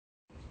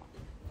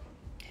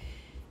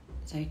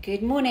So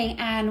good morning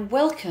and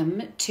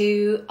welcome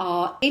to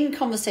our In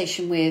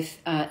Conversation With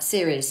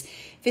series.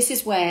 This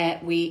is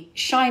where we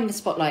shine the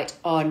spotlight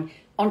on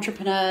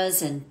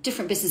entrepreneurs and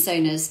different business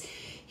owners,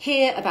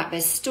 hear about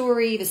their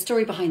story, the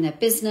story behind their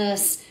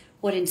business,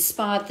 what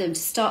inspired them to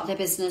start their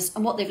business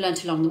and what they've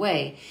learned along the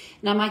way.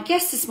 Now, my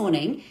guest this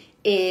morning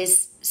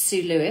is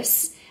Sue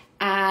Lewis,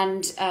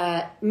 and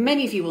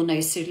many of you will know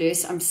Sue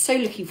Lewis. I'm so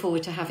looking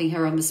forward to having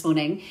her on this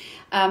morning.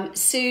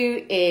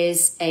 Sue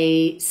is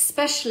a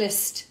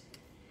specialist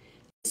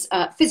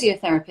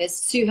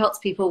physiotherapist. Sue helps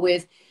people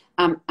with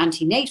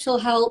antenatal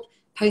help,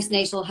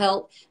 postnatal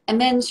help, and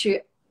then through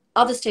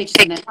other stages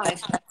in their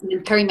life,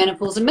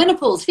 perimenopause and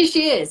menopause. Here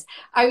she is.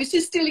 I was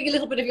just stealing a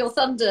little bit of your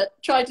thunder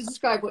trying to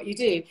describe what you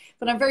do,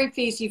 but I'm very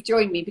pleased you've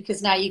joined me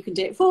because now you can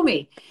do it for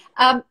me.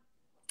 I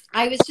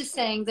was just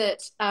saying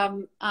that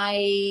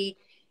I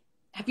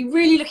have been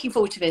really looking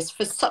forward to this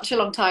for such a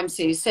long time,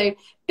 Sue. So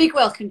big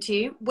welcome to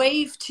you.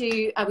 Wave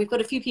to, we've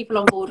got a few people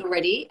on board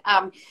already.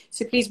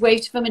 So please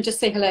wave to them and just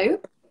say hello.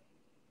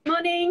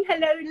 Morning.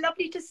 Hello.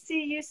 Lovely to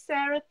see you,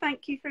 Sarah.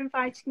 Thank you for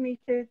inviting me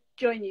to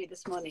join you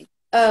this morning.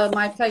 Oh,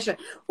 my pleasure.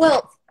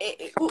 Well,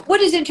 what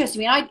is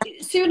interesting,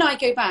 Sue and I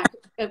go back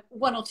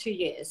 1 or 2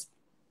 years.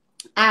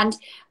 And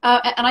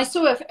I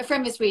saw a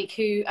friend this week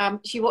who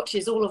she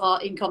watches all of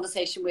our In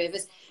Conversation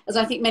With, as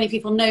I think many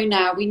people know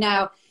now. We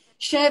now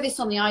share this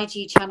on the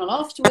IG channel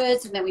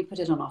afterwards, and then we put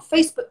it on our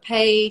Facebook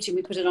page, and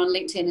we put it on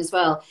LinkedIn as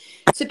well.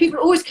 So people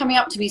are always coming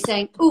up to me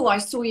saying, oh, I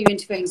saw you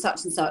interviewing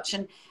such and such.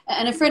 And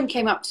a friend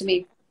came up to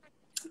me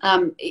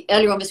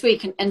earlier on this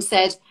week and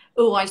said,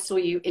 oh, I saw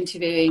you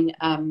interviewing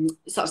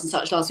such and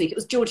such last week. It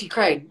was Georgie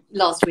Crone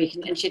last week,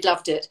 and she'd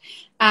loved it.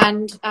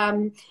 And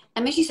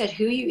then she said,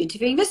 who are you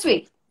interviewing this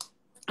week?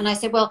 And I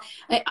said, well,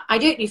 I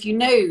don't know if you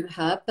know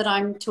her, but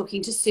I'm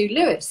talking to Sue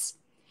Lewis.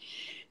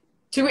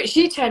 To which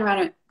she turned around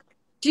and went,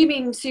 do you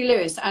mean Sue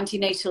Lewis,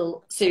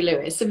 antenatal Sue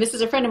Lewis? And this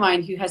is a friend of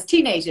mine who has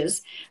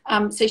teenagers,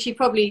 so she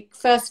probably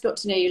first got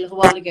to know you a little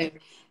while ago.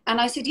 And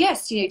I said,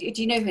 yes, do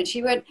you know her? And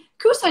she went, of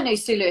course I know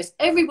Sue Lewis.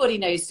 Everybody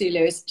knows Sue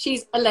Lewis.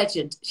 She's a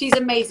legend. She's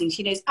amazing.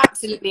 She knows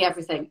absolutely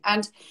everything.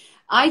 And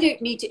I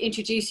don't need to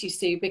introduce you,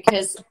 Sue,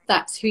 because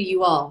that's who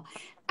you are.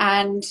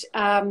 And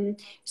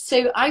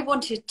so I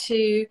wanted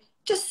to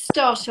just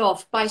start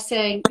off by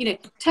saying,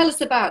 tell us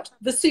about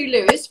the Sue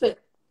Lewis, but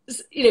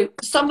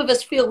some of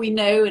us feel we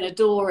know and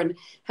adore and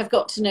have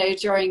got to know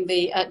during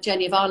the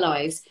journey of our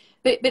lives.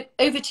 But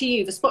over to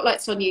you. The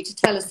spotlight's on you to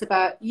tell us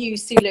about you,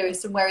 Sue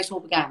Lewis, and where it all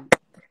began.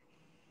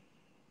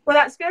 Well,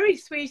 that's very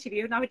sweet of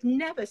you, and I would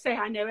never say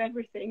I know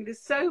everything. There's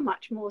so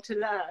much more to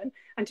learn,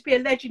 and to be a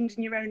legend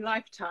in your own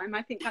lifetime,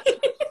 I think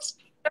that's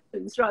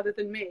happens rather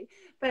than me.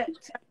 But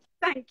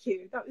thank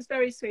you. That was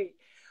very sweet.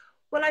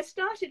 Well, I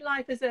started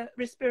life as a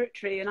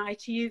respiratory and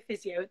ITU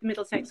physio at the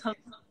Middlesex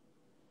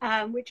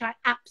Hospital, which I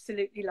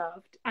absolutely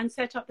loved, and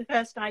set up the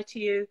first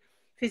ITU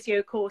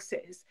physio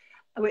courses,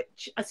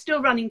 which are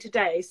still running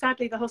today.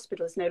 Sadly, the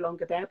hospital is no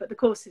longer there, but the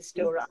course is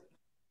still run.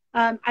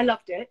 I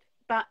loved it.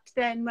 But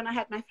then when I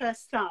had my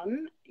first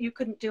son, you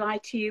couldn't do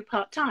ITU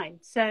part-time.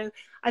 So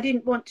I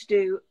didn't want to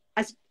do,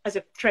 as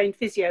a trained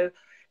physio,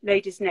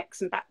 ladies'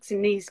 necks and backs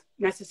and knees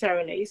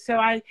necessarily. So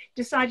I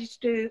decided to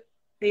do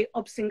the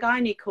obs and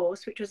gynae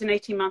course, which was an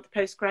 18-month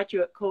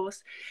postgraduate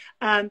course.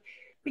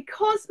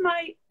 Because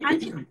my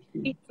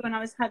auntie, when I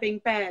was having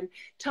Ben,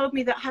 told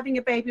me that having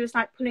a baby was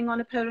like pulling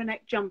on a polo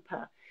neck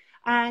jumper.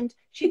 And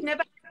she'd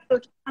never had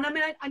children. And I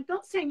mean, I'm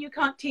not saying you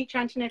can't teach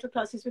antenatal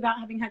classes without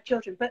having had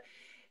children, but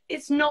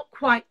it's not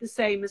quite the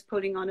same as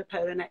pulling on a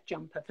polo neck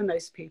jumper for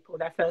most people,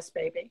 their first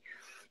baby.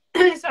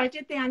 So I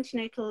did the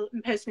antenatal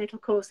and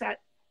postnatal course at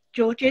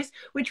George's,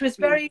 which was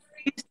very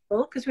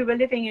useful because we were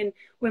living in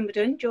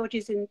Wimbledon,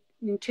 George's in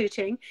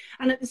Tooting.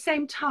 And at the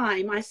same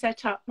time, I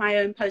set up my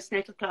own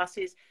postnatal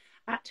classes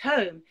at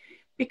home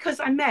because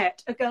I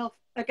met a girl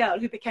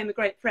who became a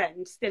great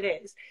friend, still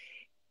is,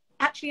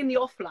 actually in the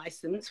off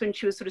license when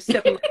she was sort of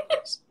 7,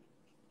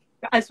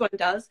 as one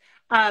does.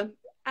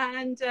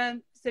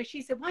 So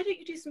she said, why don't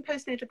you do some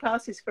postnatal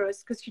classes for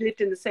us? Because she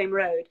lived in the same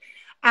road.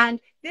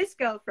 And this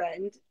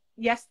girlfriend,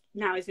 yes,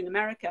 now is in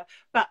America,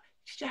 but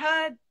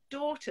her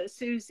daughter,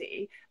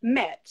 Susie,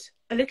 met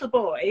a little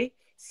boy,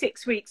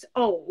 6 weeks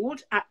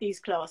old, at these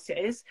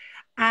classes,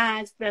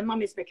 as their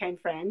mummies became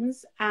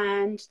friends,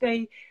 and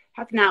they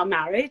have now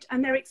married,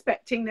 and they're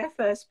expecting their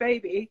first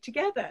baby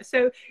together.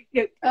 So,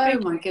 oh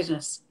my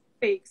goodness,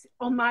 in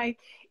my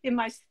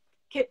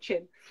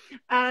kitchen.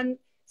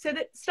 So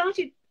that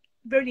started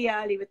really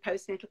early with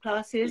postnatal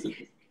classes.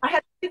 I had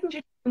a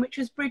signature which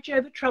was Bridge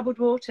Over Troubled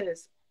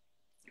Waters,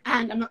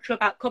 and I'm not sure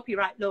about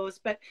copyright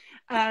laws, but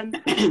and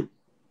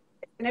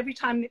every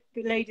time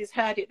the ladies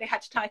heard it, they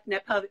had to tighten their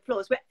pelvic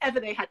floors wherever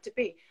they had to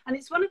be. And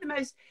it's one of the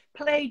most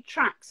played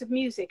tracks of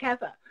music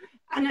ever.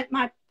 And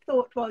my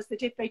thought was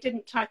that if they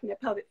didn't tighten their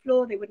pelvic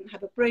floor, they wouldn't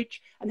have a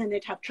bridge, and then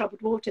they'd have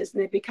troubled waters,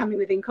 and they'd be coming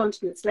with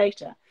incontinence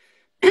later.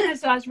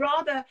 So I was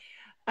rather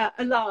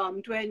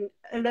alarmed when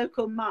a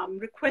local mum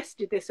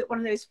requested this at one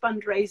of those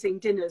fundraising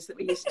dinners that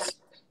we used to have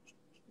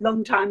a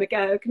long time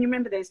ago. Can you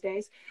remember those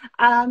days?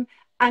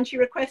 And she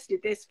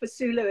requested this for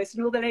Sue Lewis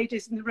and all the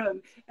ladies in the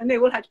room, and they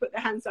all had to put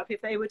their hands up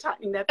if they were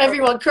tightening their belts.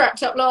 Everyone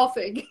cracked up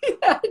laughing.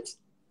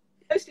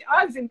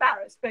 I was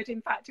embarrassed, but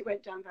in fact it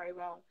went down very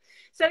well.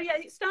 So yeah,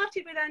 it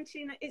started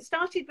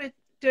with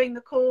doing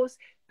the course,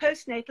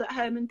 postnatal at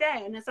home, and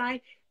then as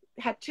I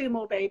had 2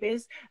 more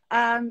babies,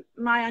 my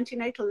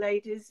antenatal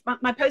ladies,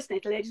 my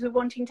postnatal ladies were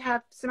wanting to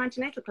have some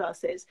antenatal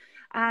classes,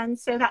 and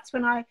so that's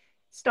when I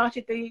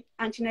started the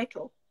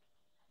antenatal.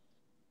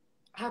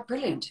 How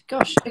brilliant.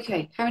 Gosh,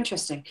 okay, how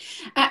interesting.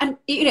 And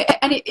you know,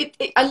 and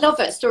I love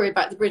that story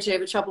about the bridge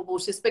over troubled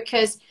waters,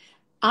 because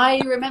I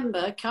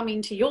remember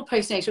coming to your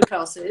postnatal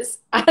classes,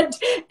 and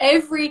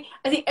I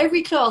think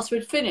every class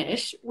would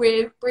finish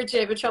with bridge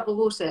over troubled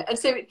water. And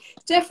so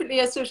it's definitely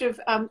a sort of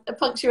a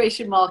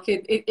punctuation mark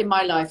in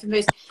my life. And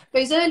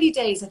those early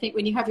days, I think,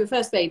 when you have your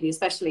first baby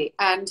especially,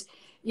 and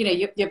you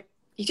know,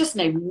 you just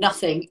know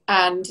nothing,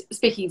 and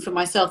speaking for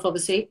myself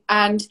obviously,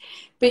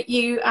 but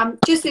you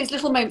just those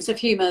little moments of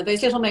humour,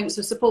 those little moments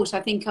of support,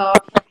 I think are,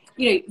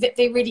 you know,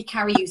 they really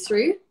carry you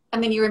through,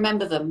 and then you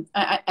remember them,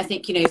 I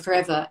think, you know,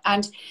 forever.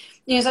 And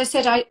you know, as I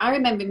said, I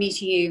remember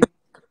meeting you,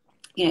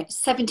 you know,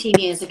 17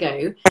 years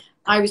ago.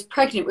 I was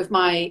pregnant with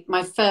my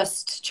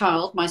first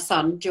child, my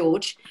son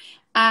George,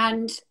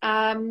 and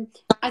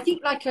I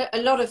think, like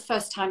a lot of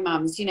first-time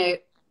mums, you know,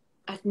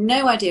 I had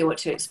no idea what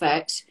to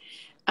expect.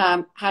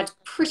 Had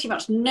pretty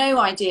much no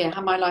idea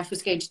how my life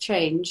was going to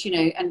change, you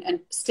know, and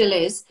still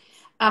is.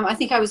 I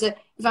think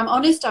if I'm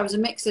honest, I was a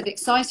mix of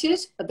excited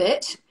a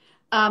bit,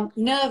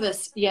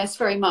 nervous, yes,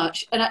 very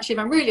much, and actually, if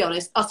I'm really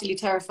honest, utterly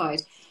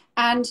terrified.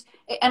 And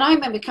I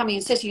remember coming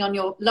and sitting on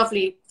your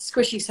lovely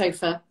squishy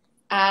sofa,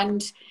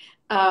 and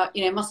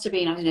you know, must have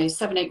been, I don't know,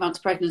 7, 8 months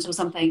pregnant or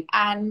something,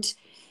 and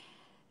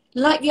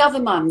like the other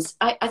mums,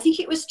 I think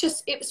it was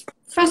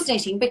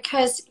fascinating,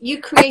 because you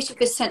created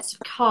this sense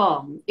of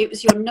calm. It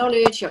was your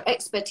knowledge, your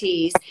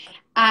expertise,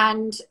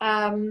 and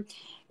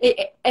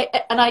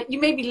you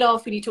made me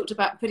laugh when you talked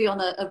about putting on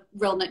a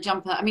roll neck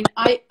jumper. I mean,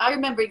 I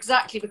remember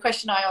exactly the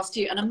question I asked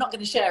you, and I'm not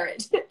going to share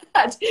it,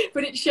 but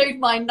it showed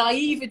my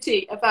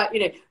naivety about, you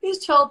know, who's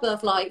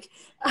childbirth like,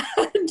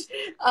 and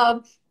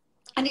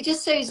it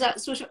just shows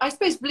that sort of, I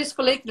suppose,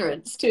 blissful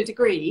ignorance to a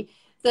degree,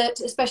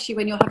 that especially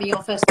when you're having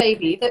your first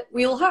baby, that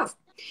we all have.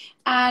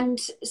 And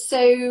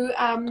so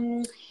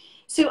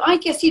I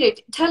guess, you know,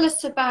 tell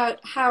us about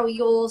how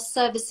your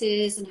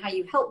services and how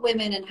you help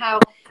women, and how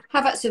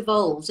that's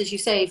evolved, as you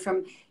say,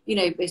 from, you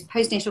know,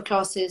 postnatal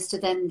classes to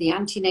then the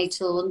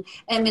antenatal,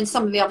 and then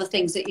some of the other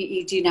things that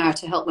you do now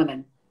to help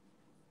women.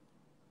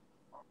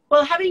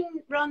 Well,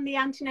 having run the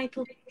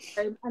antenatal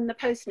and the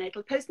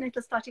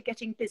postnatal started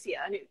getting busier,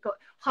 and it got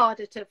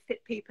harder to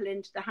fit people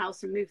into the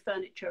house and move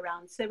furniture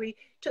around. So we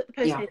took the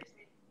postnatal.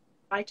 Yeah.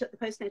 I took the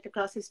postnatal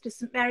classes to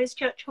St Mary's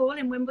Church Hall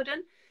in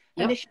Wimbledon.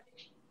 Yep.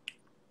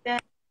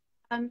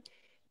 And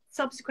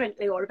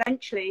subsequently, or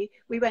eventually,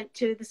 we went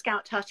to the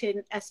Scout Hut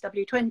in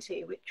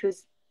SW20, which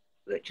was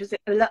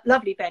a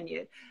lovely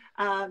venue.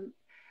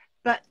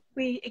 But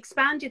we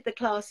expanded the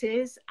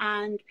classes,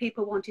 and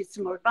people wanted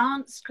some more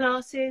advanced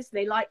classes.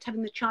 They liked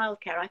having the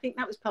childcare. I think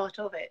that was part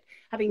of it,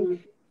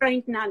 having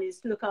trained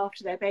nannies to look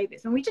after their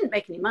babies. And we didn't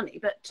make any money,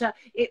 but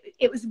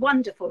it was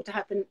wonderful to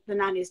have the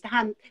nannies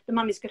the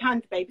mummies could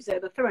hand the babies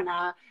over for an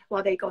hour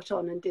while they got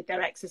on and did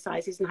their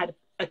exercises and had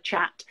a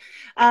chat.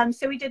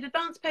 So we did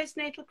advanced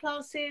postnatal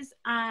classes,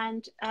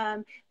 and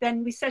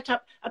then we set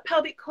up a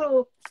pelvic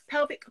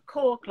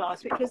core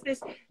class, which was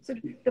this sort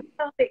of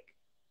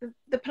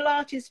the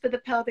Pilates for the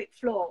pelvic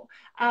floor.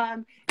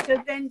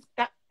 So then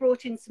that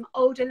brought in some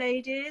older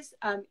ladies.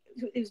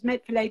 It was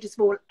meant for ladies of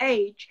all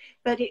age,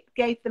 but it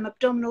gave them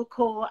abdominal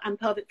core and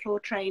pelvic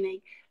floor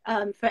training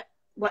for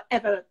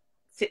whatever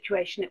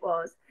situation it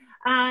was.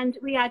 And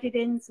we added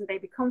in some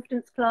baby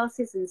confidence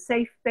classes and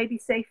baby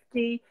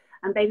safety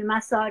and baby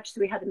massage. So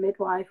we had a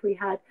midwife, we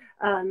had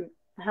a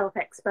health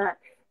expert.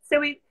 So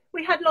we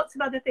had lots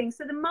of other things.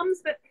 So the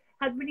mums that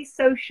had really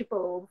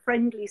sociable,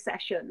 friendly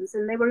sessions,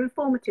 and they were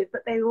informative,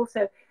 but they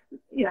also,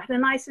 you know, had a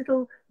nice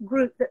little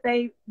group that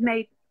they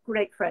made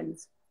great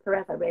friends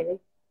forever, really.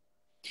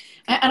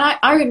 And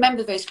I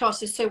remember those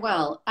classes so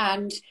well,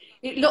 and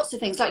lots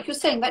of things, like you're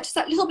saying, that just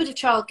that little bit of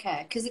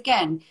childcare, because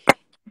again,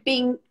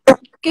 getting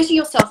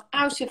yourself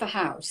out of the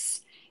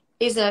house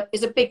is a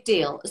big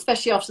deal,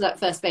 especially after that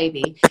first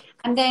baby,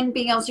 and then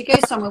being able to go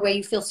somewhere where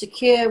you feel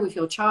secure with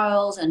your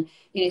child, and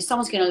you know,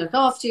 someone's going to look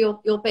after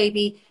your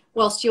baby,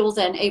 whilst you're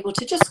then able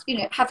to just, you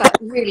know, have that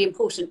really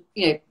important,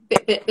 you know,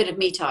 bit of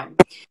me time.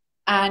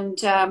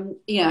 And,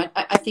 you know,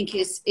 I think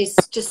is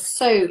just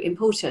so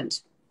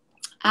important.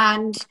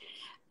 And,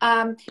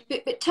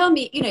 but tell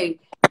me, you know,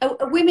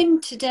 are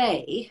women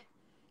today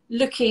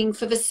looking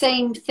for the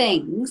same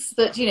things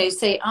that, you know,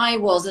 say I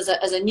was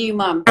as a new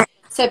mum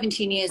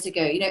 17 years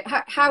ago? You know,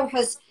 how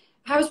has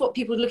what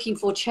people are looking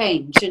for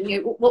changed? And,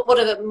 you know, what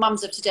are the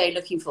mums of today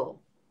looking for?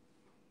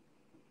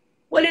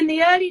 Well, in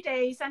the early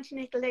days,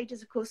 antenatal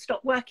ladies, of course,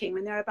 stopped working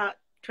when they're about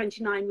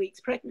 29 weeks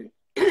pregnant.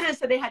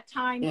 So they had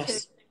time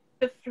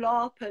to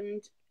flop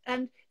and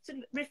and sort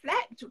of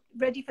reflect,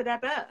 ready for their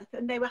birth.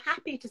 And they were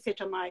happy to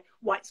sit on my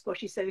white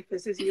squashy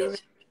sofas, as you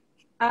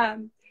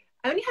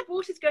I only had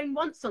waters going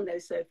once on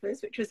those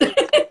sofas, which was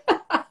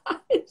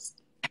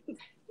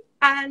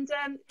and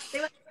they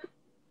were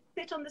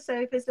sit on the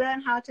sofas,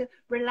 learn how to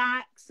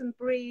relax and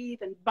breathe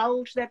and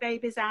bulge their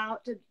babies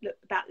out, to look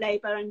about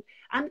labour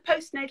and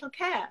postnatal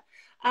care.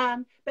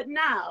 But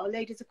now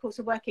ladies, of course,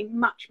 are working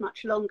much,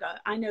 much longer.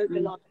 I know the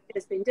last year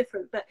has been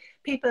different, but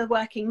people are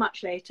working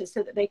much later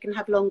so that they can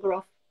have longer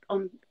off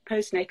on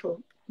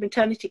postnatal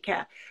maternity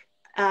care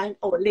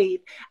or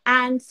leave.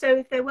 And so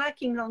if they're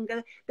working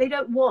longer, they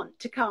don't want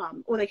to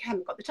come, or they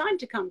haven't got the time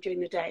to come during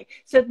the day.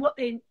 So what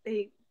they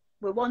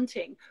were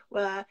wanting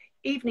were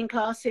evening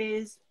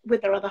classes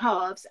with their other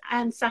halves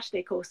and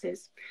Saturday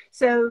courses.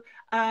 So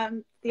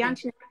the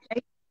antenatal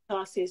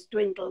classes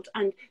dwindled,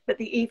 but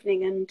the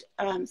evening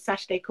and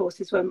Saturday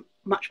courses were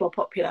much more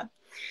popular.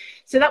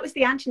 So that was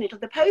the antenatal.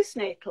 The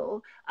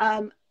postnatal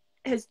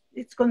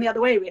it's gone the other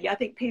way, really. I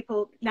think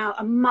people now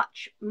are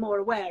much more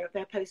aware of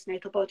their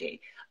postnatal body.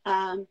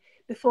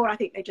 Before, I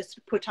think they just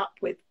put up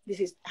with,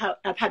 this is how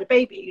I've had a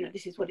baby, you know,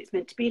 this is what it's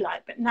meant to be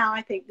like. But now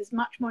I think there's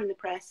much more in the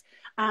press,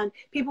 and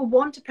people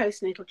want a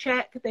postnatal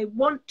check. They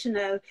want to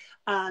know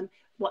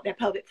what their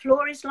pelvic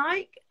floor is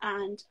like,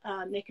 and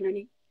you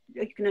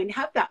can only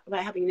have that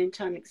by having an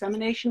internal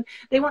examination.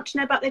 They want to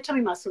know about their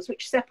tummy muscles,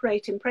 which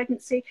separate in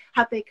pregnancy.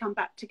 Have they come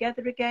back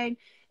together again?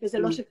 There's a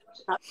lot of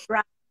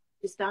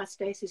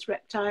diastasis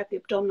recti, the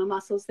abdominal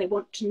muscles. They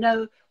want to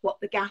know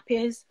what the gap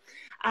is,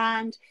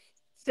 and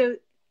so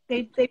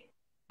they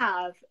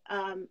have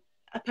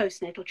a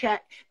postnatal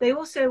check. They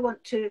also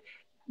want to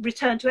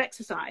return to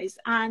exercise,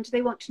 and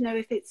they want to know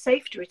if it's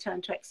safe to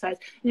return to exercise.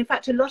 And in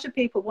fact, a lot of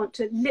people want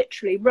to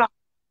literally run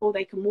before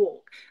they can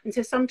walk, and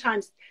so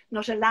sometimes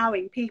not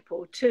allowing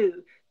people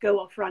to go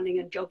off running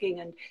and jogging,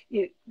 and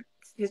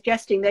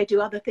suggesting they do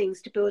other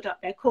things to build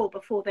up their core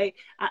before they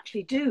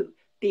actually do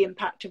the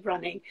impact of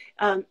running.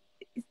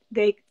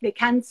 They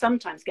can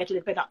sometimes get a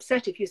little bit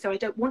upset if you say, I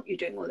don't want you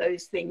doing all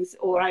those things,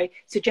 or I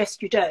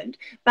suggest you don't.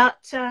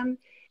 But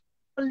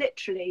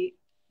literally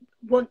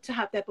want to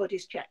have their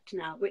bodies checked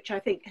now, which I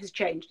think has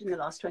changed in the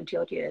last 20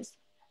 odd years.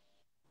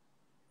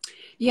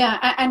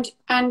 Yeah,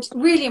 and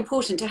really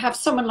important to have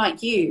someone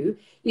like you,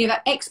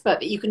 that expert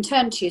that you can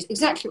turn to. Is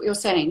exactly what you're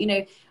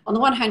saying. On the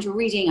one hand, you're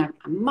reading, I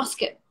must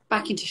get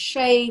back into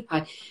shape.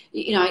 I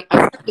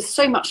there's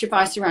so much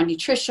advice around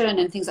nutrition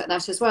and things like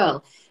that as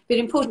well. But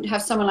important to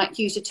have someone like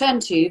you to turn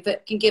to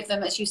that can give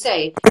them, as you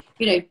say,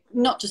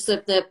 not just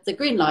the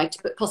green light,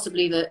 but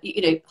possibly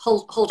the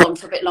hold on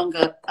for a bit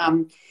longer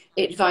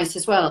advice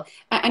as well.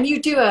 And you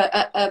do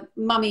a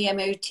mummy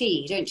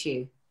MOT, don't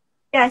you?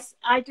 Yes,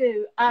 I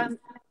do.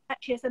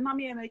 Actually, as a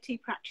mummy MOT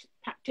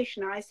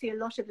practitioner, I see a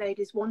lot of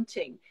ladies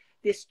wanting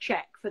this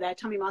check for their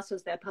tummy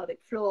muscles, their pelvic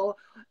floor.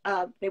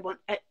 They want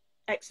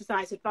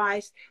exercise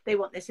advice. They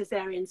want their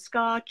cesarean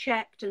scar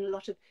checked, and there's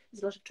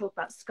a lot of talk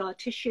about scar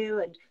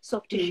tissue and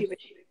soft tissue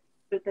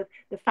with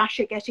the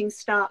fascia getting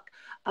stuck.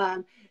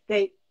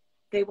 They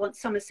want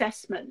some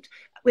assessment,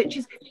 which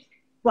is,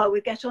 well,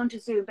 we'll get on to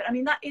Zoom, but I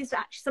mean, that is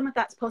actually, some of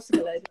that's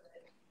possible over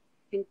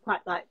in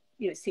quite like,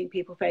 seeing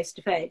people face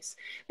to face.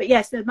 But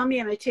yes, the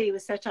Mummy MOT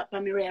was set up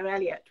by Maria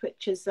Elliott,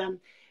 which is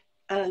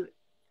a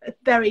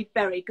very,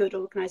 very good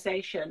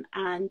organisation,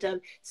 and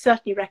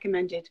certainly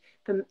recommended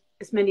for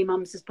as many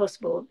mums as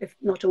possible, if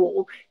not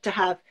all, to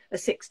have a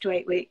 6 to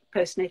 8 week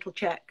postnatal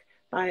check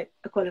by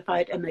a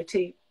qualified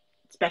MOT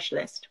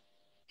specialist.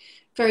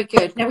 Very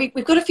good. Now we've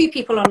got a few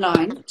people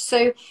online,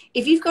 so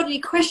if you've got any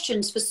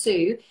questions for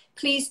Sue,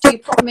 please do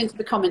pop them into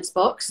the comments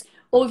box.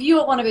 Or if you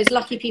are one of those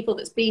lucky people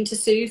that's been to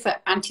Sue for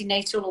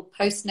antenatal or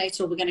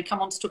postnatal, we're going to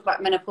come on to talk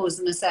about menopause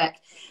in a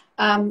sec,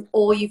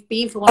 or you've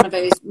been for one of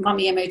those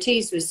mummy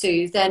MOTs with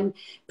Sue, then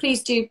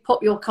please do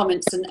pop your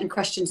comments and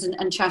questions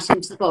and chat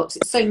into the box.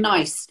 It's so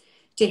nice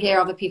to hear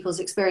other people's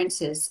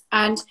experiences.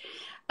 And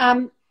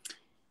I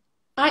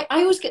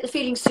always get the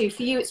feeling, Sue,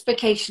 for you it's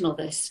vocational,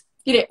 this.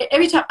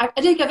 Every time, I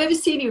don't think I've ever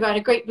seen you write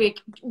a great big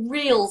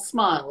real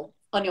smile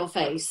on your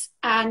face.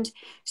 And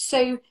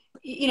so,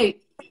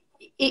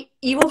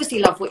 you obviously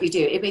love what you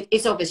do.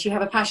 It's obvious you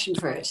have a passion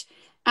for it.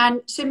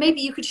 And so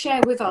maybe you could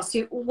share with us,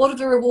 what are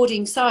the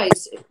rewarding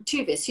sides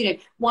to this?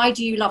 Why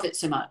do you love it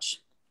so much?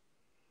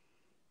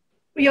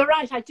 Well, you're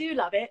right, I do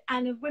love it.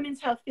 And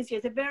women's health physio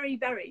is a very,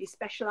 very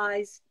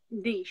specialised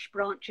niche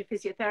branch of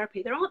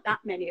physiotherapy. There aren't that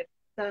many of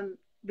them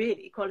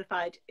really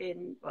qualified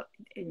in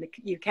the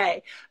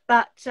UK,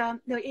 but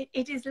no,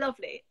 it is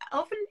lovely.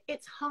 Often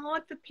it's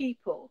hard for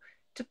people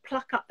to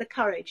pluck up the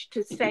courage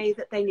to say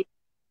that they need,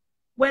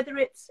 whether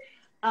it's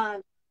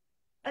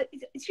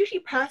usually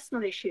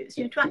personal issues,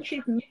 to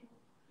actually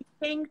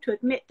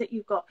admit that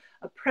you've got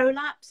a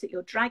prolapse, that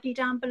you're draggy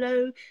down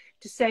below,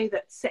 to say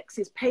that sex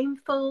is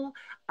painful,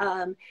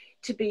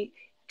 to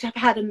have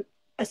had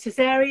a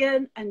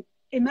cesarean and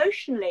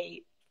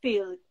emotionally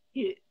feel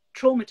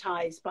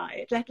traumatized by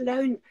it, let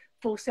alone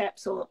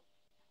forceps or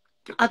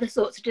other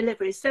sorts of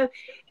deliveries. So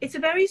it's a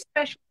very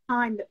special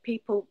time that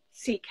people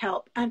seek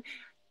help, and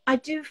I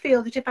do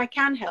feel that if I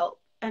can help,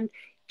 and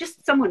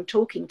just someone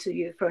talking to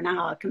you for an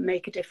hour can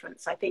make a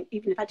difference, I think,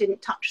 even if I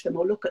didn't touch them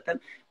or look at them.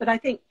 But I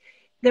think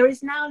there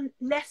is now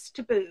less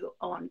taboo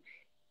on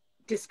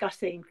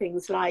discussing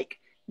things like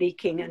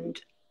leaking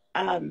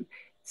and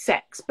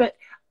sex. But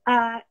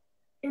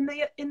in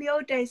the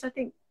old days, I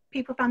think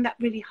people found that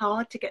really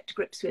hard to get to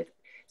grips with.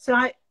 So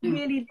I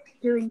really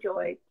do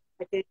enjoy.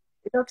 I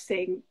love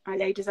seeing my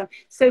ladies. I'm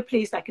so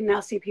pleased I can now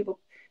see people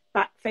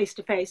back face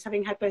to face,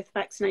 having had both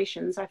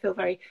vaccinations. I feel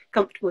very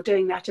comfortable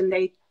doing that, and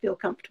they feel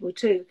comfortable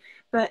too.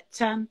 But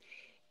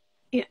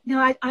you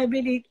know, I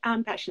really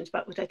am passionate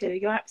about what I do.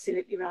 You're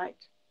absolutely right.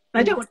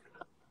 I don't want.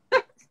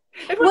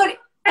 Well,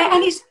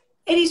 and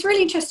it's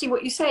really interesting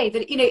what you say,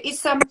 that, you know,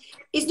 it's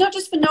not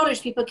just for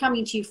knowledge people are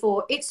coming to you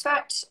for. It's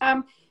that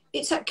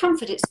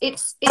comfort.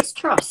 It's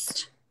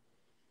trust.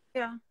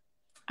 Yeah.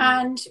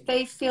 And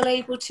they feel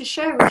able to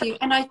share with you.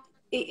 And I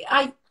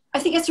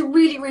think that's a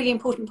really, really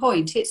important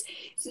point.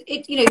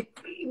 You know,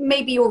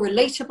 maybe you're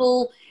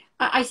relatable.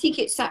 I think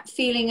it's that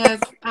feeling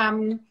of,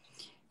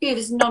 you know,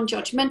 there's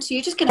non-judgmental.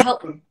 You're just going to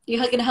help them.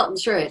 You're going to help them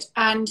through it.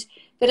 And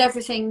that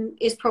everything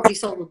is probably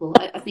solvable,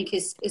 I think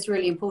is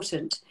really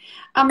important.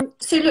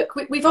 So look,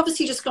 we've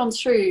obviously just gone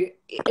through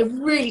a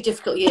really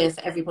difficult year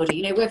for everybody.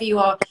 You know, whether you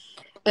are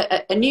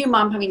a new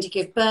mum having to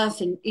give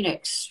birth in, you know,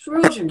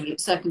 extraordinary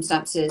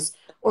circumstances,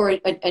 or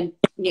a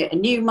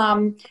new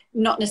mum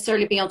not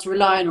necessarily being able to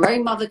rely on her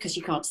own mother because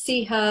you can't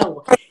see her,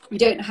 or you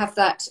don't have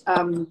that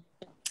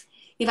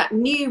that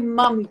new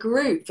mum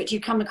group that you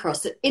come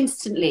across that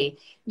instantly,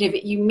 you know,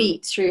 that you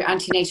meet through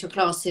antenatal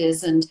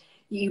classes, and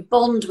you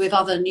bond with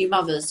other new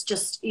mothers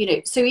just, you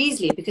know, so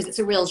easily because it's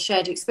a real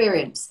shared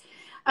experience.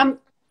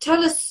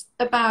 Tell us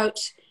about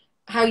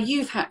how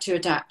you've had to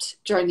adapt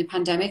during the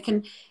pandemic,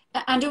 and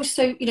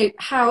also, you know,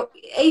 how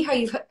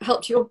you've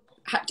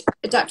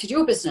adapted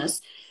your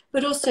business,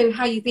 but also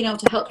how you've been able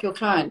to help your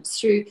clients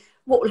through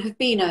what will have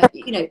been a,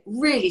 you know,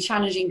 really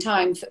challenging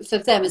time for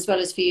them as well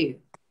as for you.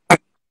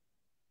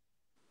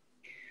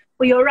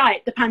 Well, you're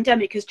right. The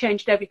pandemic has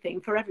changed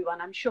everything for everyone,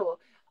 I'm sure.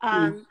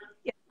 Yeah,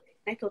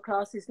 natal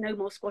classes, no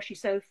more squashy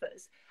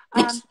sofas.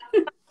 But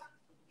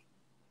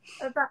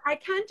I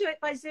can do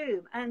it by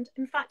Zoom. And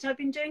in fact, I've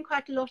been doing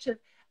quite a lot of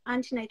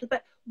antenatal,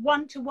 but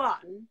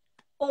one-to-one,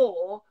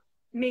 or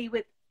me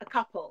with a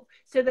couple,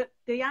 so that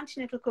the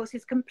antenatal course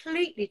is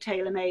completely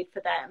tailor-made for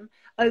them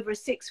over a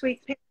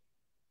 6-week period.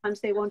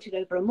 Sometimes they want it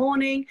over a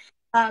morning,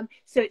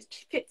 so it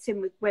fits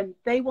in with when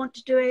they want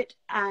to do it,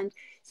 and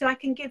so I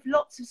can give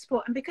lots of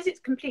support. And because it's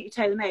completely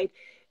tailor-made,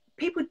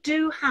 people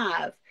do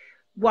have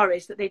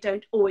worries that they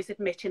don't always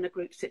admit in a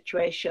group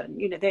situation.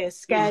 You know, they are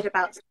scared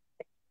about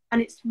something,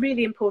 and it's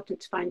really important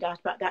to find out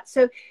about that.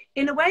 So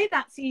in a way,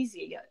 that's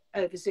easy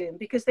over Zoom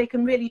because they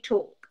can really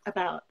talk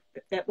about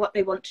what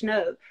they want to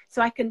know.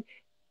 So I can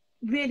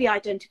really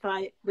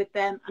identify with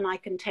them, and I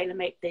can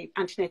tailor-make the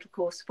antenatal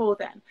course for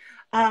them.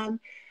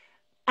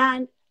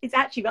 And it's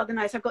actually rather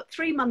nice. I've got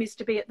 3 mummies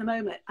to be at the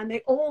moment, and they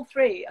all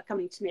 3 are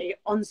coming to me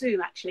on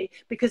Zoom, actually,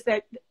 because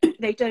they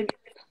don't.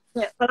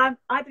 Yeah, but I'm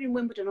either in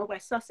Wimbledon or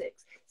West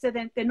Sussex, so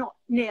then they're not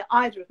near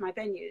either of my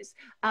venues.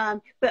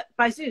 But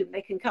by Zoom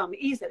they can come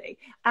easily.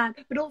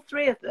 But all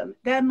 3 of them,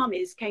 their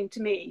mummies came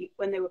to me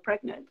when they were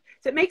pregnant,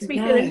 so it makes me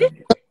feel a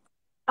little.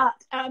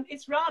 But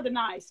it's rather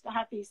nice to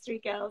have these 3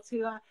 girls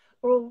who are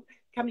all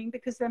coming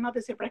because their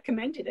mothers have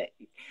recommended it.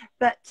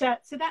 But so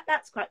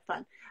that's quite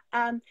fun.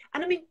 And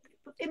I mean,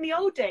 in the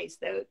old days,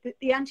 though,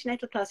 the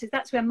antenatal classes,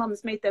 that's where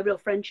mums made their real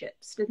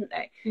friendships, didn't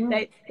they?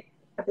 They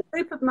had a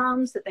group of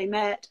mums that they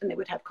met, and they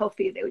would have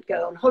coffee, they would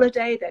go on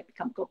holiday, they'd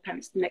become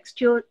godparents to the next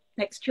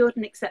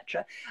children,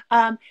 etc.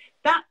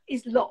 That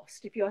is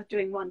lost if you're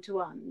doing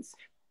one-to-ones.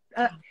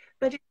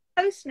 But in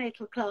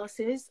postnatal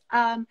classes,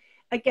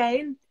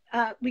 again,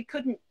 we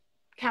couldn't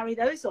carry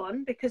those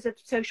on because of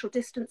social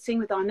distancing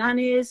with our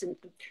nannies and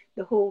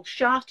the hall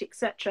shut,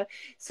 etc.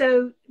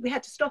 So we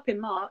had to stop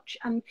in March,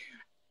 and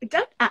we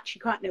don't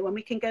actually quite know when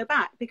we can go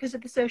back because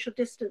of the social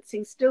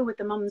distancing still with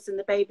the mums and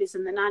the babies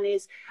and the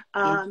nannies.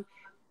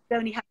 They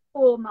only have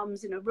 4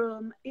 mums in a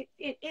room.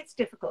 It's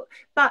difficult.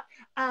 But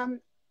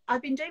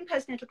I've been doing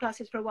postnatal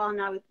classes for a while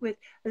now with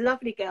a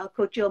lovely girl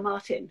called Jill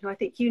Martin, who I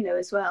think you know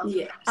as well.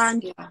 Yes.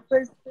 And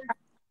who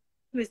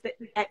was the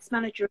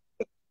ex-manager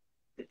of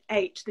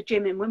the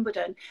gym in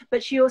Wimbledon,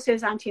 but she also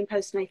is anti and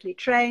postnatally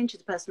trained.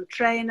 She's a personal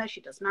trainer.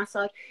 She does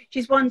massage.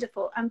 She's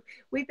wonderful, and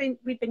we've been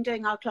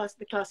doing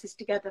the classes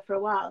together for a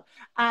while.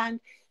 And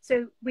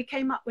so we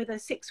came up with a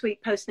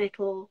 6-week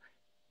postnatal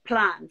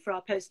plan for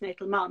our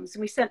postnatal mums,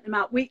 and we sent them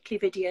out weekly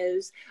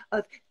videos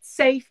of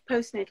safe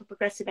postnatal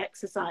progressive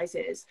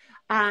exercises,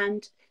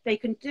 and they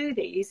can do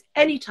these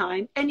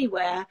anytime,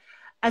 anywhere,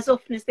 as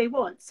often as they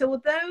want. So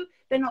although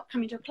they're not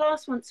coming to a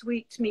class once a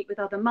week to meet with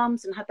other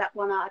mums and have that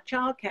 1-hour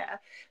childcare,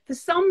 for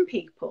some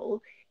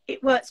people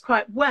it works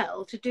quite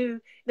well to do.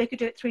 They could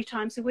do it 3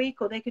 times a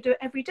week, or they could do it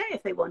every day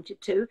if they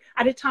wanted to,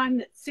 at a time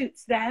that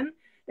suits them.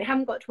 They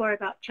haven't got to worry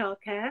about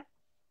childcare.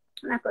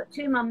 And I've got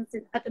 2 mums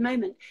at the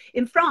moment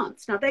in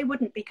France. Now, they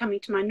wouldn't be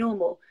coming to my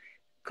normal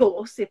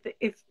course if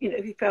you know,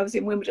 if I was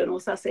in Wimbledon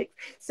or Sussex.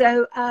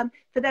 So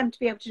for them to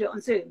be able to do it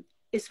on Zoom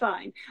is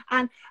fine.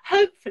 And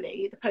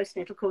hopefully the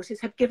postnatal courses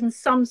have given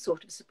some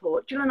sort of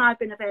support. Jill and I have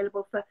been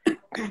available for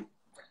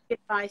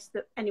advice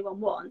that anyone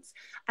wants.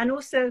 And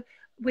also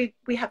we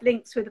have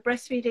links with a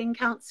breastfeeding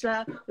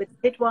counsellor, with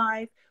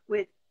midwife,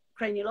 with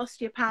cranial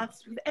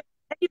osteopaths, with any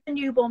of the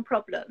newborn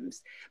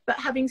problems. But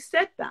having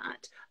said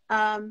that,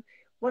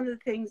 one of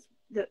the things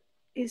that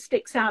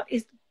sticks out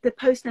is the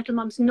postnatal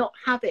mums not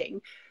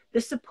having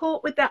the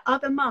support with their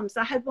other mums.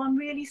 I had one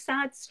really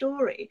sad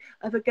story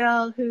of a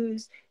girl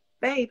whose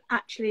babe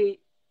actually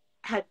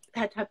had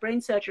her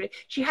brain surgery.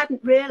 She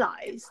hadn't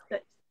realised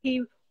that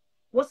he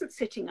wasn't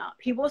sitting up.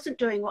 He wasn't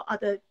doing what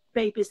other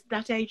babies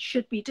that age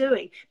should be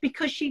doing,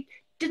 because she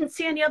didn't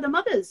see any other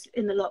mothers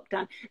in the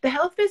lockdown. The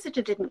health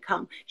visitor didn't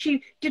come.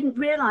 She didn't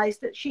realise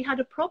that she had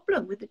a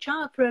problem with the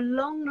child for a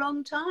long,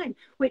 long time,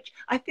 which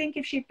I think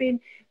if she'd been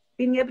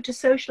able to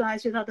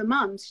socialise with other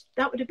mums,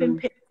 that would have been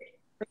pivotal.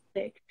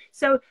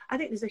 So I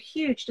think there's a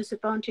huge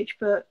disadvantage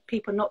for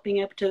people not being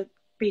able to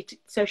be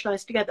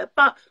socialised together.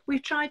 But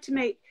we've tried to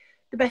make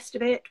the best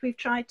of it. We've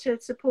tried to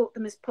support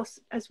them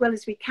as well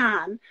as we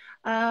can.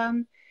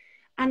 And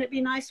it'd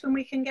be nice when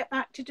we can get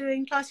back to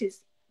doing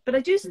classes. But I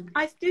do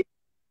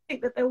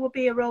think that there will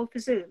be a role for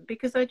Zoom,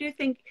 because I do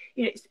think,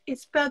 you know,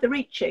 it's further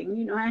reaching.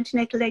 You know,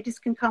 antenatal ladies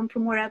can come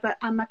from wherever,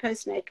 and my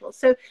postnatal.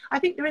 So I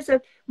think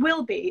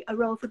will be a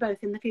role for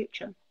both in the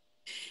future.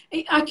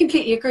 I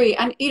completely agree.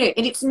 And, you know,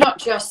 and it's not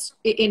just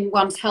in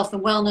one's health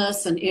and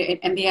wellness and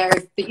the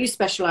area that you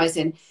specialise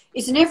in.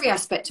 It's in every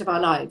aspect of our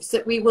lives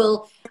that we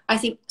will, I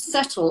think,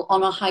 settle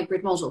on a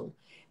hybrid model.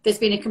 There's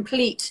been a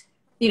complete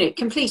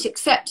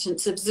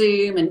acceptance of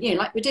Zoom, and, you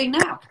know, like we're doing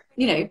now.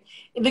 You know,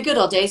 in the good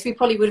old days, we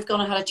probably would have gone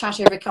and had a chat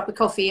over a cup of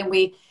coffee, and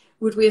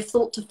would we have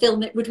thought to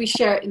film it? Would we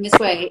share it in this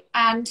way?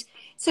 And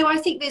so I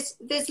think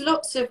there's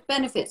lots of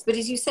benefits. But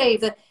as you say,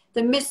 the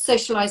missed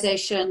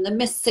socialisation, the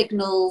missed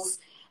signals,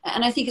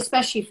 and I think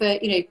especially for,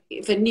 you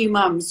know, for new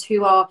mums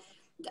who are,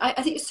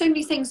 I think there's so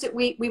many things that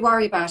we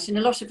worry about, and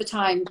a lot of the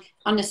time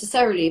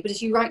unnecessarily. But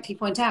as you rightly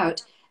point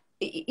out,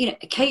 you know,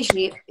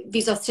 occasionally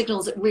these are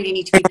signals that really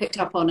need to be picked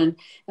up on and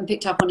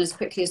picked up on as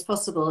quickly as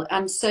possible.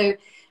 And so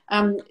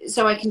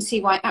I can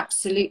see why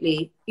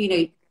absolutely, you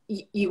know,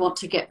 you want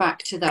to get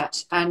back to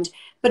that.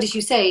 But as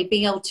you say,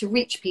 being able to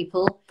reach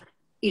people,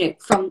 you know,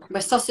 from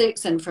West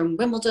Sussex and from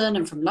Wimbledon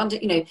and from London,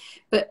 you know,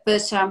 but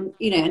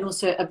you know, and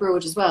also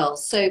abroad as well.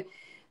 So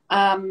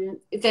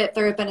there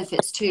are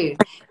benefits too.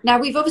 Now,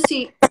 we've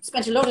obviously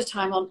spent a lot of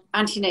time on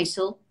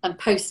antenatal and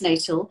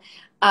postnatal.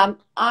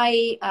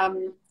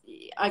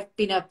 I've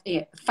been a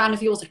fan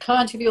of yours, a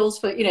client of yours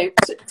for, you know,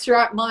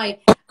 throughout my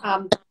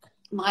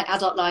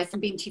adult life,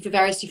 and been to you for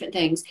various different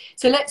things.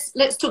 So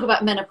let's talk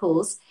about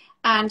menopause.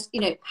 And, you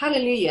know,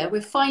 hallelujah,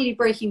 we're finally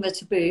breaking the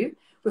taboo.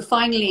 We're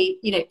finally,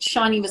 you know,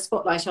 shining the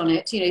spotlight on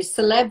it. You know,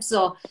 celebs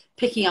are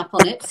picking up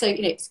on it. So,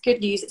 you know, it's good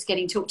news. It's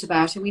getting talked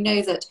about. And we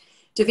know that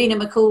Davina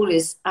McCall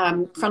is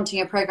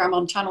fronting a programme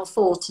on Channel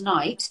 4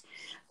 tonight,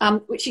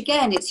 which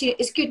again,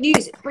 it's good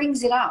news. It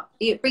brings it up.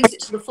 It brings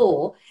it to the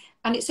fore.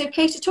 And it's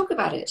okay to talk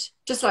about it,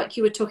 just like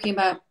you were talking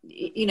about,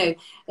 you know,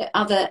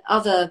 other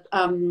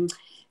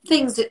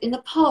things that in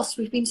the past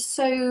we've been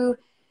so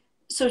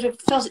sort of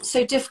felt it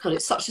so difficult.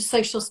 It's such a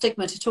social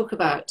stigma to talk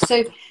about.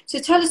 So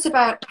tell us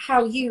about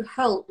how you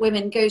help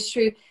women go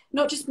through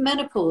not just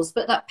menopause,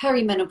 but that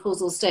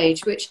perimenopausal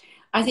stage, which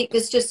I think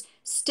there's just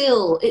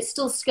it's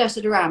still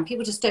skirted around.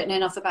 People just don't know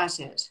enough about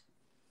it.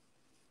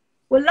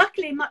 Well,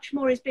 luckily, much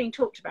more is being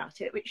talked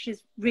about it, which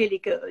is really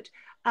good.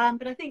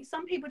 But I think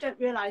some people don't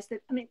realise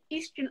that, I mean,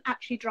 estrogen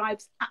actually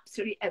drives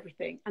absolutely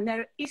everything. And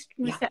there are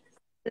estrogen receptors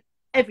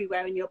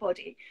everywhere in your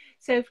body.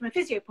 So from a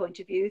physio point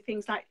of view,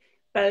 things like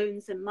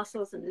bones and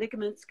muscles and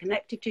ligaments,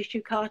 connective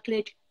tissue,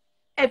 cartilage,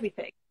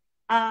 everything.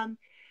 But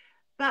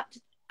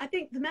I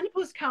think the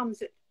menopause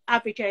comes at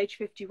average age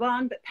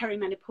 51, but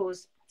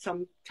perimenopause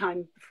some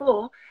time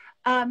before.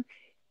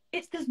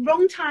 It's the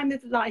wrong time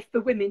of life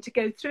for women to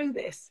go through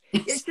this.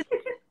 It's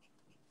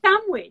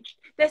sandwiched.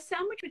 They're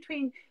sandwiched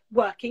between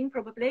working,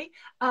 probably,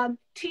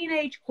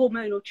 teenage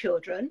hormonal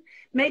children,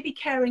 maybe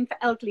caring for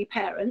elderly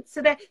parents.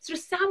 So they're sort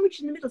of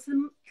sandwiched in the middle. So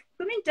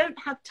women don't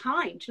have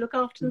time to look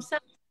after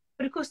themselves.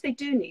 But of course, they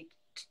do need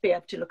to be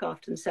able to look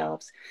after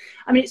themselves.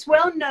 I mean, it's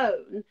well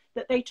known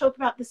that they talk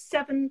about the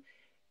 7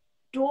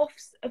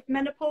 dwarfs of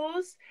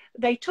menopause.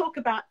 They talk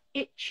about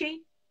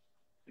itchy,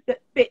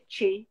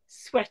 bitchy,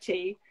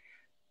 sweaty,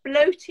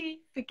 bloaty,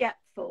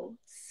 forgetful,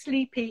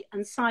 sleepy,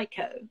 and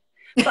psycho.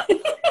 But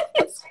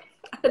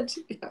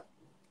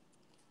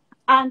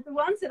and the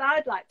ones that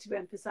I'd like to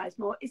emphasize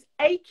more is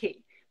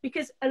achy,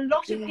 because a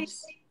lot of people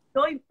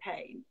joint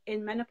pain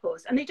in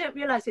menopause, and they don't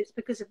realize it's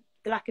because of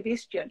the lack of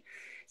estrogen.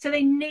 So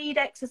they need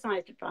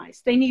exercise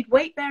advice. They need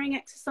weight-bearing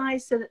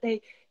exercise so that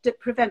they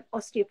prevent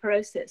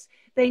osteoporosis.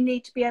 They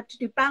need to be able to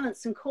do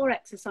balance and core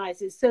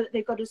exercises so that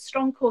they've got a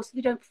strong core so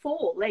they don't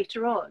fall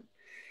later on.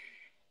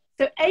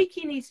 So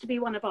achy needs to be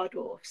one of our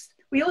dwarfs.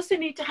 We also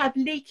need to have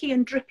leaky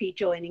and drippy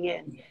joining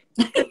in.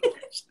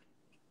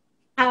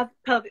 have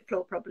pelvic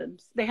floor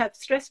problems. They have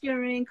stress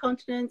urinary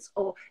incontinence,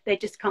 or they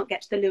just can't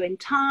get to the loo in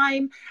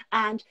time,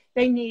 and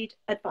they need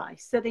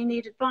advice. So they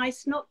need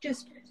advice not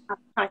just how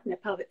to tighten their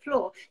pelvic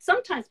floor.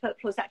 Sometimes pelvic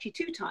floor is actually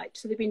too tight,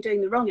 so they've been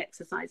doing the wrong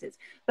exercises.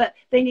 But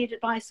they need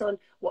advice on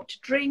what to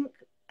drink,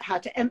 how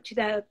to empty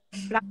their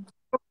bladder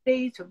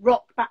properly, to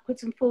rock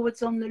backwards and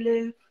forwards on the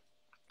loo.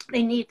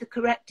 They need the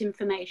correct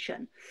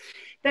information.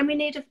 Then we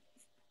need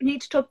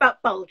to talk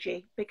about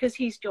Bulgy, because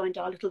he's joined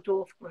our little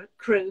dwarf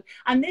crew.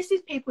 And this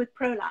is people with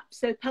prolapse,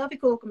 so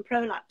pelvic organ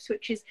prolapse,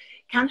 which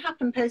can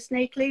happen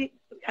postnatally,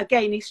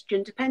 again,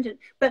 estrogen dependent.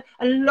 But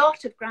a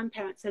lot of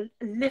grandparents are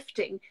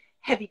lifting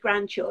heavy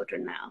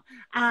grandchildren now.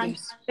 And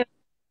yes,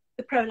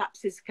 the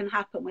prolapses can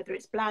happen, whether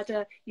it's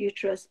bladder,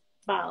 uterus,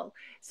 bowel.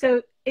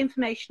 So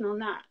information on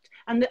that.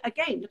 And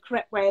again, the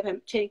correct way of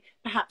emptying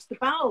perhaps the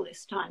bowel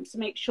this time. So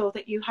make sure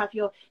that you have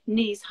your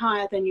knees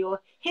higher than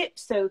your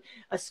hips. So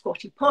a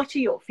squatty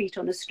potty or feet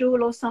on a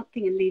stool or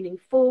something, and leaning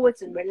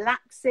forwards and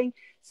relaxing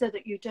so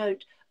that you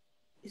don't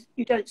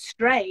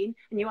strain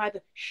and you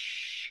either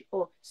shh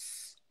or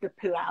the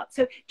poo out.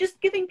 So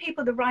just giving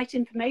people the right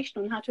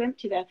information on how to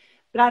empty their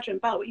bladder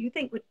and bowel, what you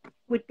think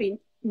would be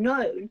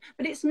known,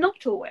 but it's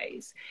not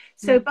always.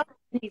 So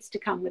Bulgy needs to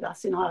come with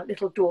us in our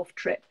little dwarf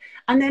trip.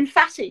 And then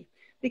Fatty,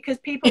 because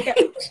people get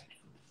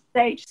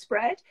stage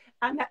spread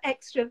and that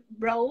extra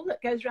roll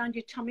that goes around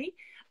your tummy.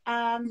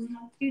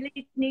 You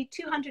need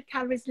 200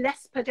 calories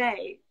less per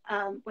day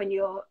when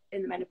you're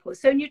in the menopause.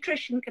 So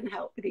nutrition can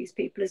help with these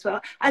people as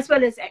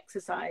well as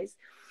exercise.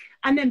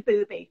 And then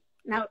Booby.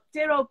 Now,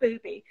 dear old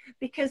Booby,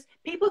 because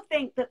people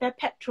think that their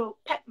pet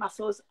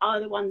muscles are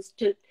the ones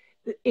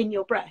in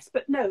your breast,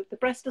 but no, the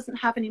breast doesn't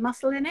have any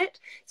muscle in it,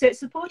 so it's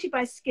supported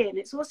by skin.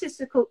 It's also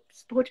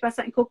supported by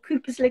something called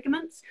Cooper's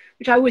ligaments,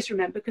 which I always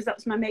remember because that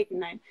was my maiden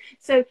name.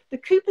 So the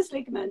Cooper's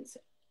ligaments,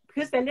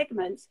 because they're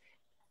ligaments,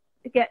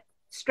 get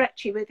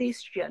stretchy with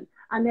estrogen,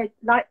 and they're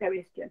like their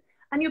estrogen,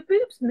 and your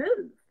boobs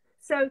move,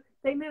 so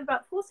they move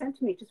about 4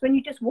 centimeters when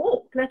you just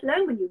walk, let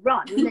alone when you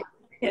run, and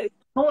it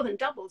more than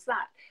doubles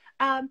that.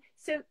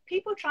 So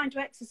people trying to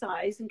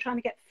exercise and trying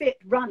to get fit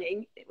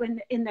running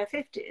when in their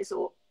 50s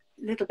or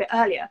a little bit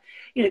earlier,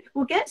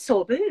 will get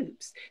sore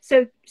boobs.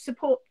 So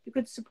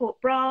good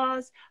support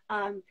bras,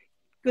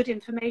 good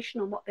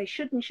information on what they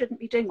should and shouldn't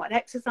be doing, what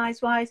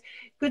exercise-wise,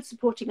 good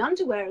supporting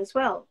underwear as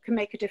well can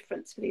make a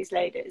difference for these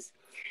ladies.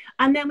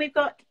 And then we've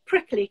got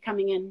Prickly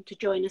coming in to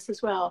join us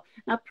as well.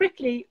 Now,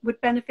 Prickly would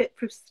benefit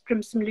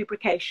from some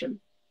lubrication.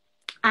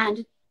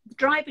 And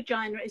dry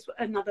vagina is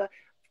another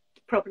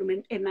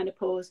problem in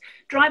menopause.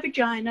 Dry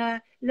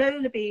vagina, low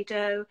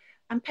libido,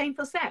 and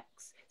painful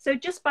sex. So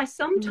just by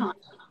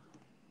sometimes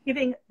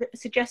giving a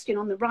suggestion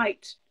on the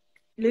right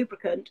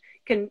lubricant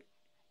can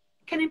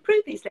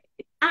improve these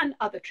ladies, and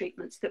other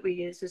treatments that we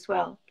use as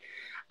well.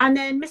 And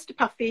then Mr.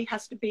 Puffy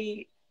has to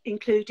be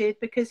included,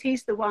 because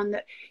he's the one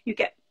that you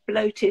get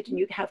bloated and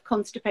you have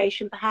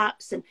constipation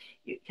perhaps, and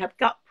you have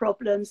gut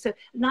problems. So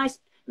nice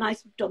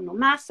abdominal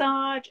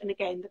massage, and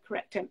again the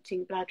correct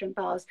emptying bladder and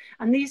bowels.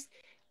 And these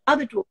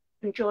other dwarfs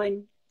can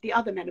join the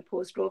other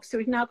menopause dwarfs, so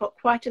we've now got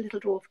quite a little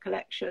dwarf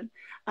collection.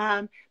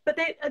 But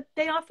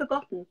they are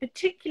forgotten,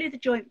 particularly the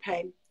joint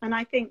pain. And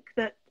I think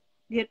that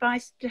the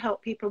advice to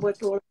help people with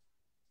dwarf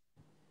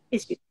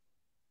is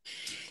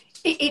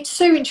it's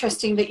so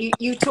interesting that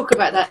you talk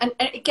about that. And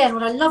again,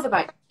 what I love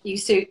about you,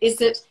 Sue, is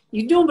that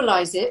you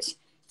normalise it.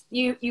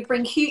 You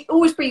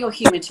always bring your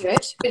humour to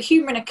it, but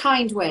humour in a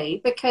kind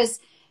way, because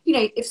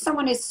if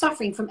someone is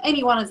suffering from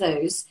any one of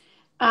those,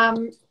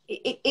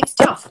 it's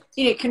tough.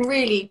 It can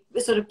really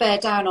sort of bear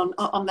down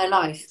on their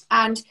life.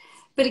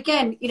 But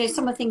again,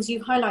 some of the things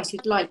you've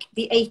highlighted, like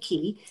the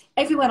achy,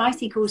 everyone I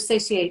think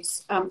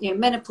associates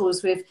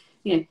menopause with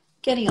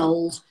getting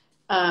old,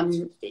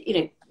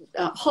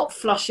 hot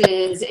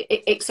flushes,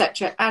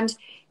 etc. And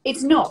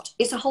it's not.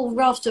 It's a whole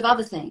raft of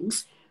other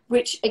things,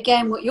 which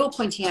again, what you're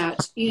pointing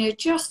out,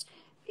 just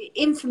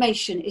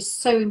information is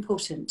so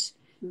important.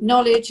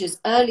 Knowledge as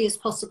early as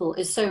possible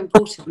is so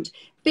important. A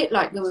bit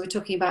like when we were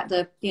talking about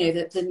the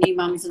new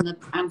mums and the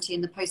anti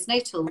and the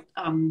postnatal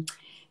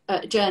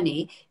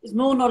journey. The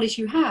more knowledge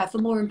you have,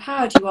 the more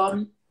empowered you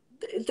are,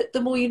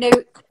 the more you know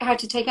how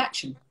to take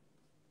action.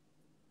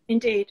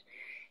 Indeed,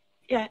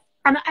 yeah,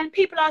 and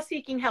people are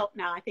seeking help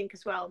now, I think,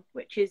 as well,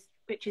 which is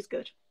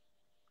good.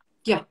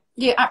 Yeah,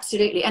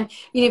 absolutely. And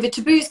the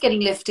taboo's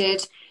getting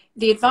lifted.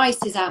 The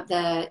advice is out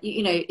there.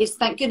 It's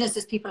thank goodness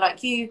there's people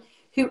like you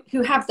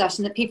who have that,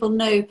 and that people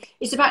know.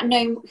 It's about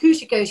knowing who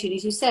to go to. And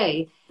as you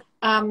say,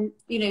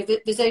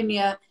 there's only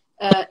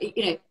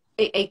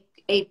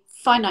a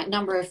finite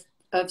number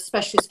of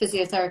specialist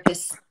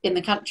physiotherapists in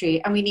the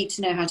country, and we need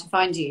to know how to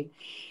find you.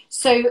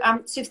 So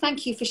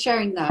thank you for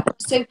sharing that.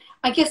 So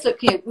I guess, look,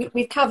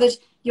 we've covered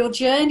your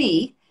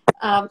journey,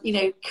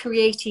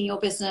 creating your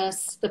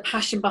business, the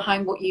passion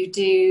behind what you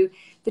do,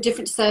 the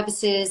different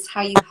services,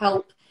 how you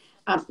help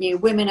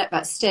women at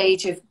that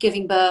stage of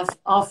giving birth,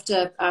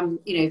 after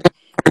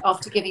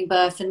giving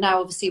birth, and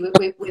now obviously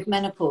with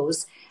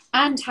menopause,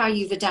 and how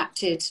you've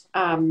adapted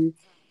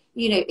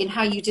you know, in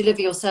how you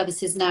deliver your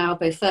services now,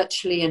 both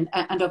virtually and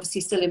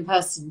obviously still in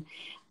person.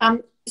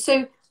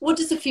 So what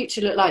does the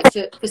future look like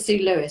for Sue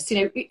Lewis?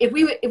 You know, if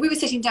we were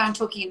sitting down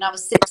talking another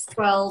 6,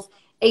 12,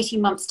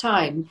 18 months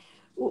time,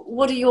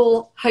 what are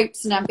your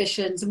hopes and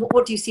ambitions, and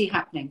what do you see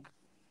happening?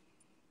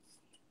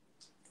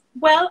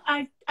 Well,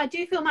 I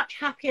do feel much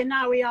happier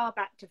now we are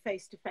back to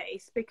face,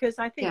 because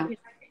I think, Yeah.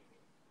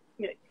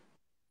 you know,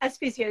 as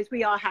physios,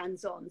 we are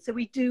hands-on. So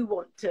we do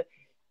want to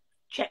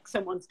check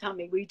someone's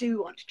tummy. We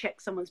do want to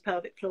check someone's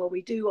pelvic floor.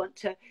 We do want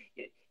to,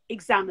 you know,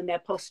 examine their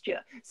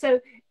posture.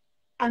 So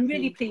I'm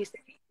really pleased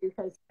that we do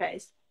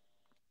face-to-face.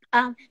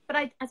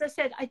 But as I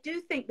said, I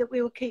do think that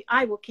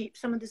I will keep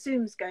some of the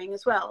Zooms going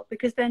as well,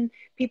 because then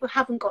people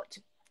haven't got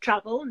to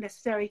travel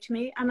necessary to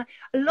me. And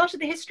a lot of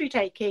the history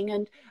taking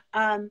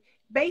and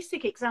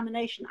basic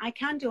examination I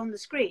can do on the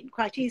screen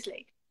quite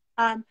easily.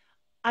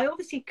 I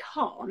obviously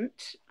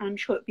can't, I'm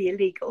sure it'd be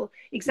illegal,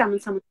 examine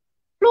someone's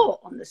floor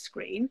on the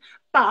screen,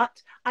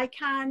 but I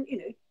can, you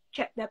know,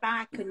 check their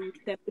back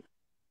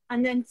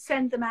and then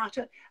send them out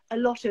a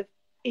lot of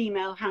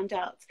email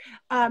handouts.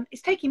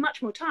 It's taking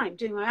much more time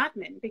doing my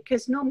admin,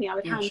 because normally I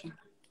would hand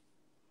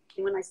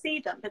when I see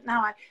them, but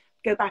now I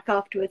go back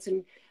afterwards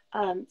and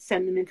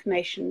send them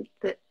information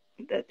that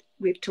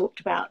we've talked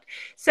about.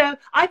 So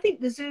I think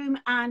the Zoom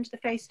and the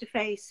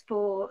face-to-face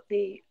for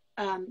the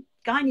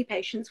gynae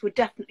patients would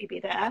definitely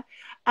be there.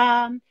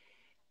 I'm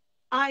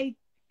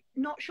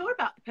not sure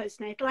about the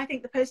postnatal. I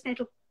think the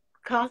postnatal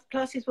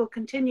classes will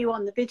continue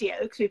on the video,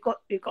 because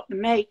we've got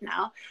them made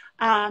now.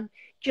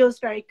 Jill's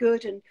very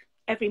good, and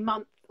every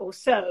month or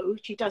so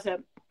she does a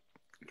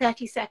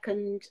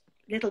 30-second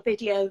little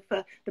video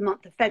for the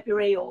month of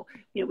February, or,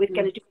 you know, we're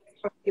going to do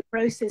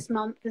osteoporosis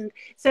month, and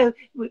so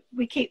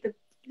we keep the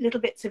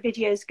little bits of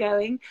videos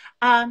going.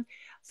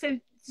 So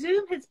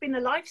Zoom has been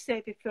a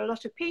lifesaver for a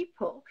lot of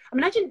people. I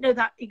mean, I didn't know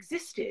that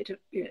existed.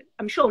 You know,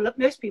 I'm sure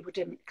most people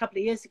didn't a couple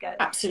of years ago.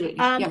 Absolutely.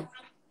 Yeah.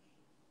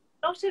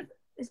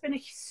 There's been a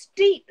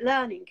steep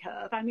learning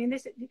curve. I mean,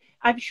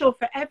 I'm sure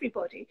for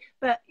everybody,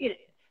 but, you know,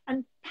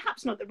 and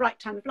perhaps not the right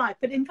time of life,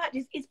 but in fact,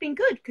 it's been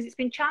good because it's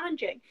been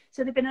challenging.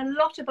 So there've been a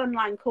lot of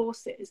online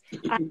courses.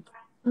 And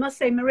I must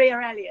say, Maria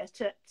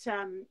Elliott at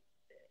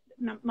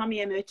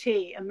Mummy MOT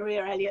and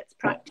Maria Elliott's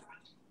practice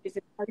is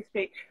in Valley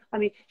Street. I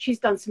mean, she's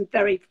done some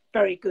very,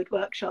 very good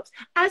workshops,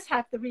 as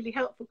have the Really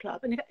Helpful Club.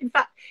 And in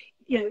fact,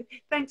 you know,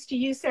 thanks to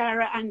you,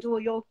 Sarah, and all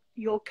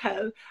your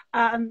co,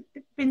 there've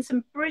been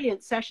some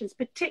brilliant sessions,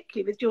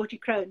 particularly with Georgie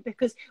Crone,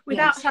 because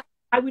without her,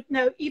 I would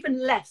know even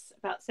less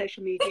about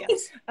social media.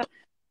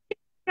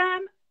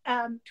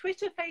 Instagram,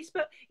 Twitter,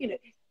 Facebook, you know,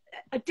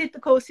 I did the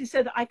courses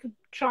so that I could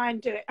try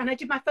and do it. And I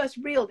did my first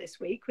reel this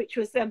week, which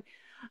was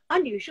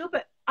unusual,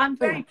 but I'm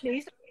very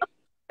pleased.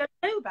 I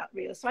don't know about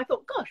reels, so I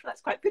thought, gosh, that's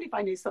quite good if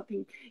I knew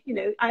something, you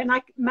know, and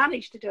I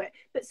managed to do it.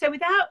 But so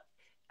without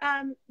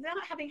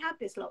having had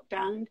this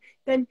lockdown,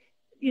 then,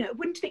 you know, it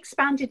wouldn't have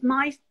expanded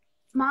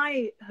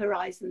my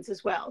horizons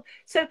as well.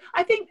 So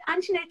I think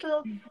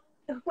antenatal,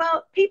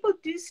 well, people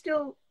do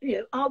still, you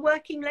know, are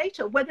working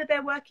later, whether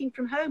they're working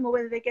from home or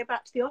whether they go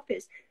back to the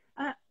office.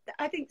 I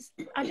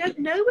don't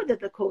know whether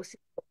the courses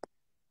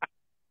are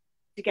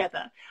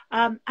together,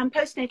 and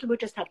postnatal, we'll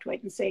just have to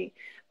wait and see.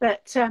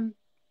 But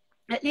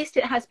at least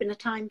it has been a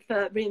time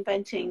for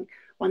reinventing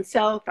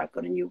oneself. I've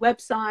got a new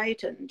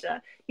website, and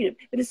you know,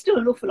 but there's still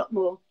an awful lot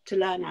more to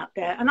learn out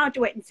there, and I'll have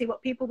to wait and see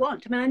what people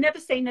want. I mean, I never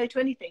say no to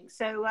anything,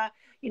 so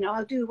you know,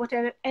 I'll do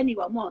whatever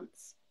anyone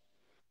wants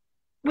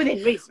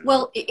within reason.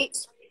 Well,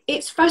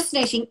 it's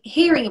fascinating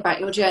hearing about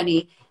your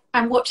journey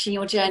and watching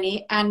your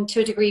journey, and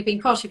to a degree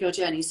being part of your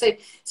journey. So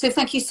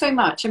thank you so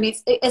much. I mean,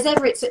 as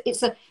ever,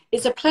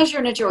 it's a pleasure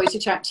and a joy to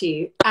chat to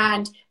you,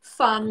 and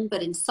fun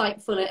but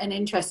insightful and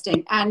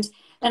interesting. And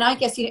I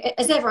guess, you know,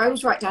 as ever, I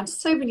always write down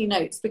so many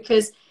notes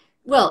because,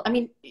 well, I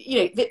mean, you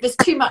know, there's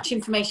too much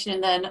information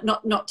in there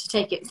not to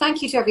take it.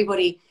 Thank you to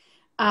everybody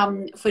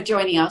for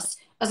joining us.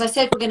 As I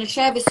said, we're going to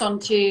share this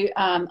onto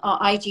our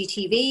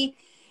IGTV.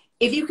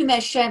 If you can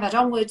then share that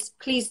onwards,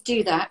 please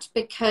do that,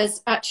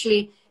 because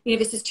actually, you know,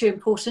 this is too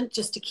important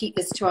just to keep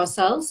this to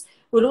ourselves.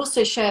 We'll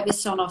also share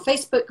this on our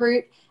Facebook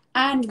group,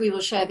 and we will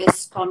share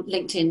this on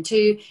LinkedIn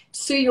too.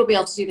 Sue, you'll be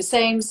able to do the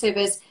same. So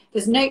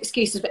there's no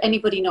excuses for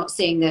anybody not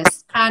seeing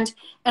this. And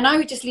I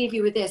would just leave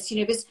you with this.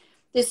 You know,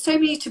 there's so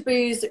many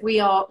taboos that we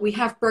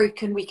have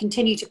broken, we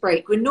continue to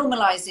break. We're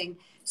normalizing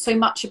so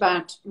much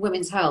about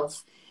women's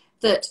health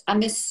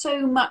and there's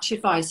so much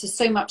advice, there's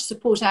so much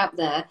support out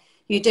there.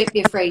 You don't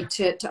be afraid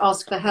to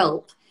ask for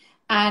help.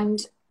 And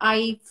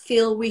I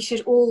feel we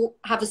should all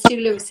have a Sue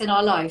Lewis in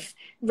our life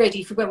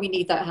ready for when we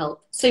need that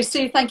help. So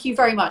Sue, thank you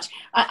very much.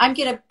 I'm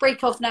going to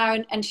break off now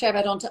and share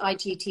that onto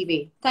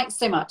IGTV. Thanks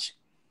so much.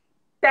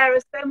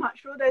 Sarah, so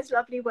much for all those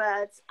lovely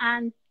words,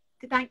 and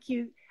thank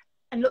you,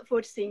 and look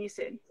forward to seeing you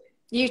soon.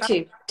 You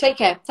too. Take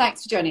care.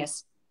 Thanks for joining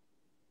us.